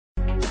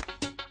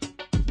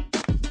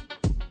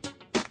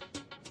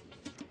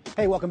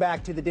Hey, welcome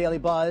back to the Daily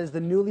Buzz.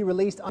 The newly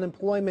released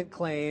unemployment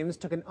claims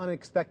took an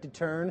unexpected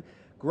turn,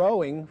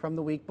 growing from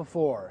the week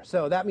before.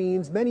 So that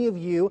means many of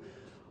you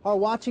are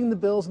watching the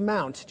bills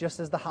mount just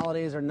as the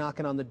holidays are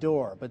knocking on the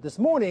door. But this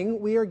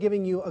morning, we are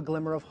giving you a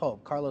glimmer of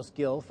hope. Carlos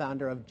Gill,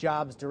 founder of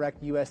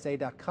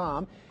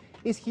JobsDirectUSA.com,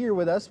 is here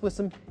with us with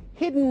some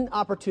hidden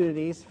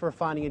opportunities for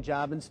finding a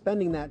job and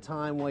spending that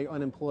time while you're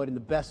unemployed in the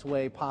best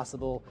way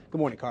possible. Good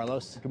morning,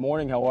 Carlos. Good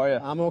morning. How are you?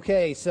 I'm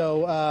okay.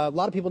 So a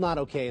lot of people not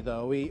okay,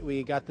 though.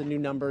 We got the new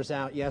numbers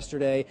out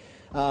yesterday.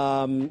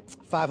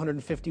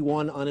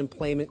 551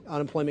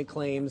 unemployment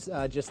claims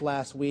just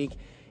last week,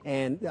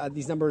 and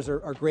these numbers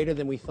are greater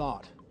than we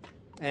thought.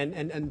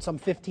 And some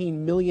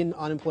 15 million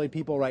unemployed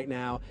people right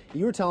now.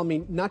 You were telling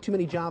me not too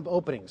many job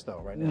openings, though,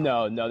 right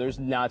now. No, there's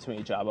not too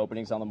many job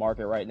openings on the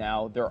market right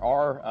now. There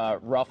are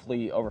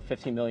roughly over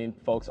 15 million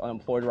folks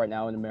unemployed right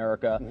now in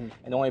America,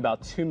 and only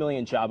about 2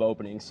 million job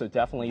openings. So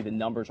definitely the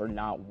numbers are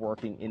not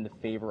working in the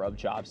favor of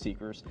job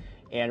seekers.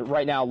 And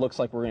right now it looks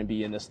like we're going to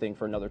be in this thing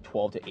for another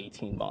 12 to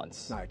 18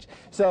 months. All right.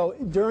 So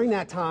during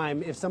that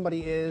time, if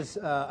somebody is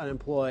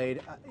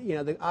unemployed,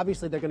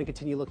 obviously they're going to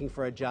continue looking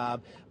for a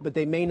job, but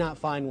they may not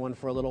find one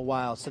for a little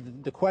while. So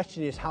the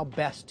question is how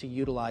best to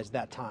utilize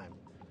that time.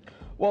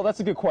 Well,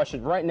 that's a good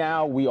question. Right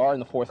now, we are in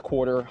the fourth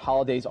quarter.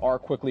 Holidays are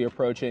quickly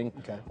approaching.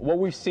 Okay. What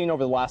we've seen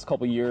over the last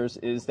couple of years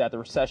is that the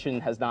recession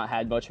has not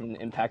had much of an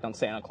impact on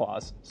Santa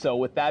Claus. So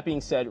with that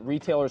being said,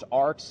 retailers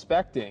are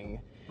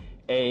expecting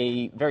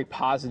a very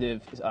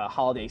positive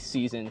holiday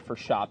season for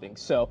shopping.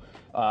 So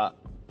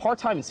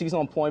part-time and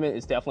seasonal employment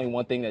is definitely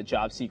one thing that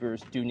job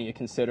seekers do need to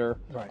consider.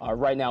 Right,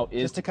 right now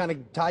is just to kind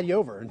of tide you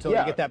over until you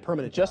get that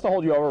permanent job. Just to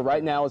hold you over.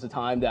 Right now is the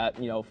time that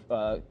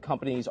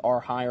companies are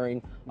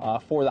hiring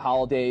for the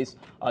holidays.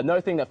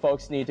 Another thing that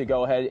folks need to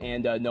go ahead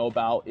and know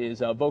about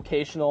is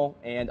vocational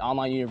and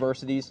online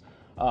universities.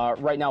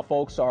 Right now,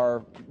 folks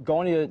are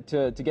going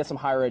to get some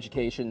higher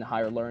education,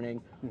 higher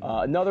learning.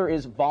 Another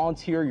is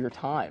volunteer your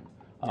time.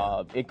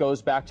 It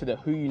goes back to the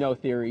who you know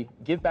theory.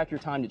 Give back your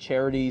time to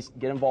charities,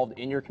 get involved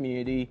in your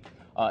community,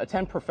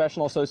 attend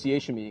professional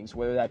association meetings,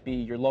 whether that be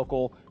your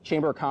local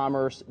Chamber of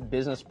Commerce,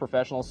 business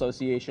professional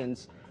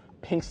associations,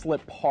 pink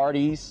slip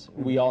parties.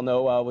 We all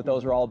know what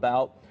those are all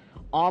about.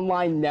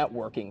 Online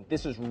networking.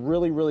 This is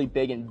really, really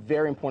big and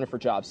very important for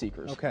job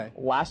seekers. Okay.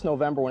 Last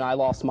November when I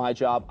lost my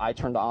job, I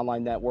turned to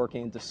online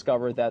networking and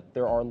discovered that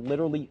there are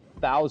literally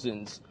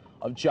thousands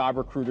of job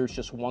recruiters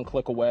just one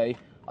click away.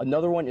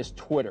 Another one is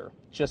Twitter.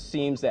 Just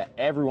seems that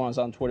everyone's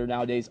on Twitter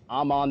nowadays.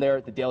 I'm on there.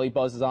 The Daily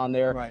Buzz is on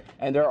there. Right.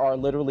 And there are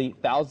literally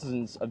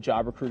thousands of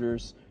job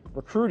recruiters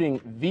recruiting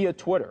via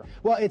Twitter.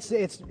 Well,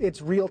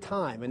 it's real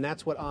time, and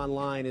that's what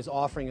online is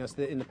offering us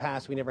that in the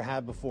past we never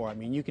had before. I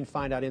mean, you can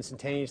find out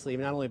instantaneously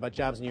not only about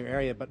jobs in your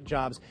area, but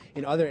jobs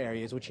in other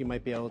areas, which you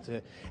might be able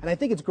to. And I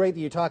think it's great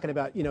that you're talking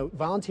about,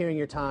 volunteering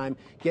your time,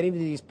 getting to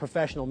these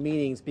professional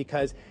meetings,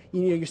 because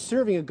you're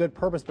serving a good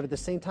purpose, but at the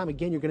same time,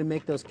 again, you're going to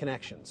make those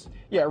connections.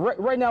 Yeah,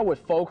 right now, what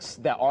folks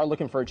that are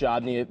looking for a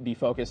job need to be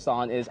focused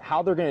on is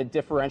how they're going to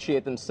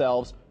differentiate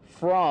themselves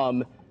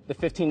from the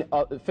 15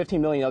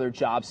 million other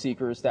job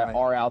seekers that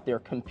are out there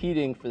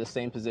competing for the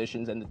same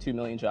positions and the 2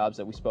 million jobs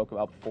that we spoke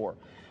about before.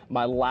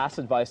 My last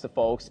advice to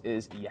folks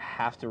is you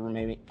have to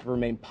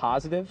remain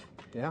positive.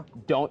 Yeah.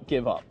 Don't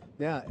give up.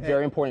 Yeah.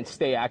 Very important.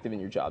 Stay active in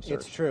your job search.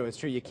 It's true. It's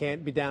true. You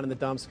can't be down in the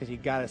dumps because you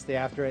got to stay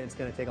after it. It's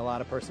going to take a lot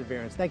of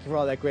perseverance. Thank you for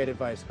all that great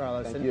advice,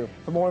 Carlos. Thank you.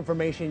 For more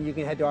information, you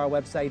can head to our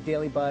website,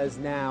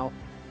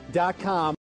 dailybuzznow.com.